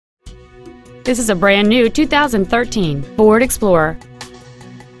This is a brand new 2013 Ford Explorer.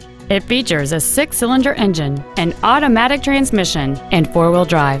 It features a 6-cylinder engine, an automatic transmission, and 4-wheel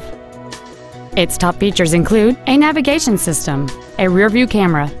drive. Its top features include a navigation system, a rear-view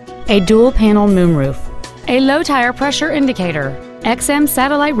camera, a dual-panel moonroof, a low-tire pressure indicator, XM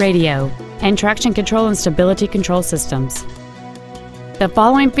satellite radio, and traction control and stability control systems. The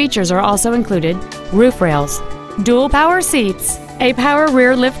following features are also included: roof rails, dual power seats, a power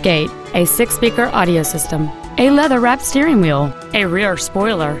rear liftgate, a 6-speaker audio system, a leather-wrapped steering wheel, a rear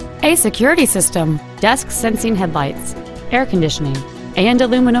spoiler, a security system, dusk sensing headlights, air conditioning, and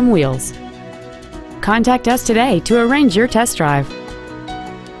aluminum wheels. Contact us today to arrange your test drive.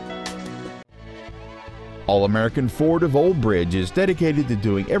 All-American Ford of Old Bridge is dedicated to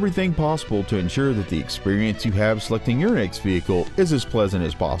doing everything possible to ensure that the experience you have selecting your next vehicle is as pleasant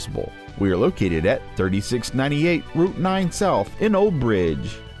as possible. We are located at 3698 Route 9 South in Old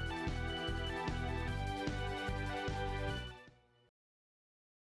Bridge.